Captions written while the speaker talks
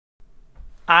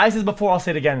I said before, I'll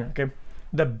say it again, okay?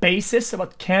 The basis of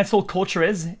what cancel culture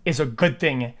is a good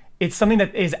thing. It's something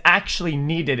that is actually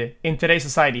needed in today's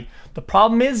society. The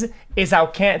problem is how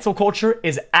cancel culture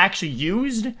is actually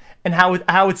used and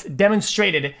how it's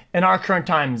demonstrated in our current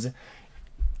times.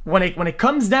 When it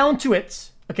comes down to it,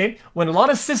 okay, when a lot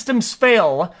of systems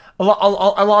fail, a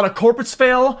lot of corporates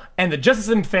fail, and the justice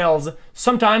system fails,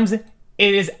 sometimes it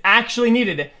is actually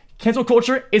needed. Cancel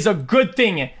culture is a good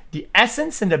thing. The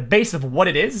essence and the base of what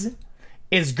it is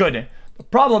good. The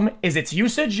problem is its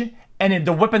usage and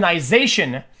the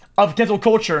weaponization of cancel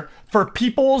culture for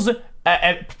people's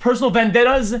personal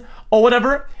vendettas or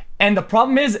whatever. And the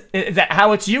problem is that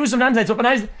how it's used sometimes, it's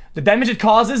weaponized, the damage it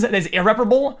causes is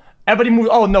irreparable. Everybody moves,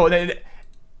 oh no,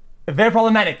 very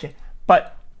problematic.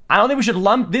 But I don't think we should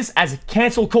lump this as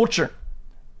cancel culture.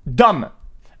 Dumb,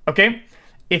 okay?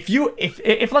 If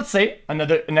let's say,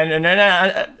 another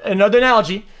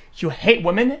analogy, you hate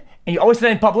women and you always say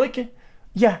that in public,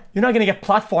 yeah, you're not gonna get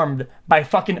platformed by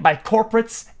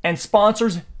corporates and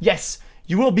sponsors. Yes,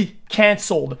 you will be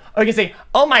canceled. Or you can say,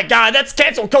 oh my god, that's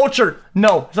cancel culture.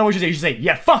 No, that's not what you should say. You should say,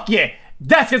 yeah, fuck yeah,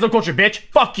 that's cancel culture, bitch.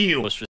 Fuck you.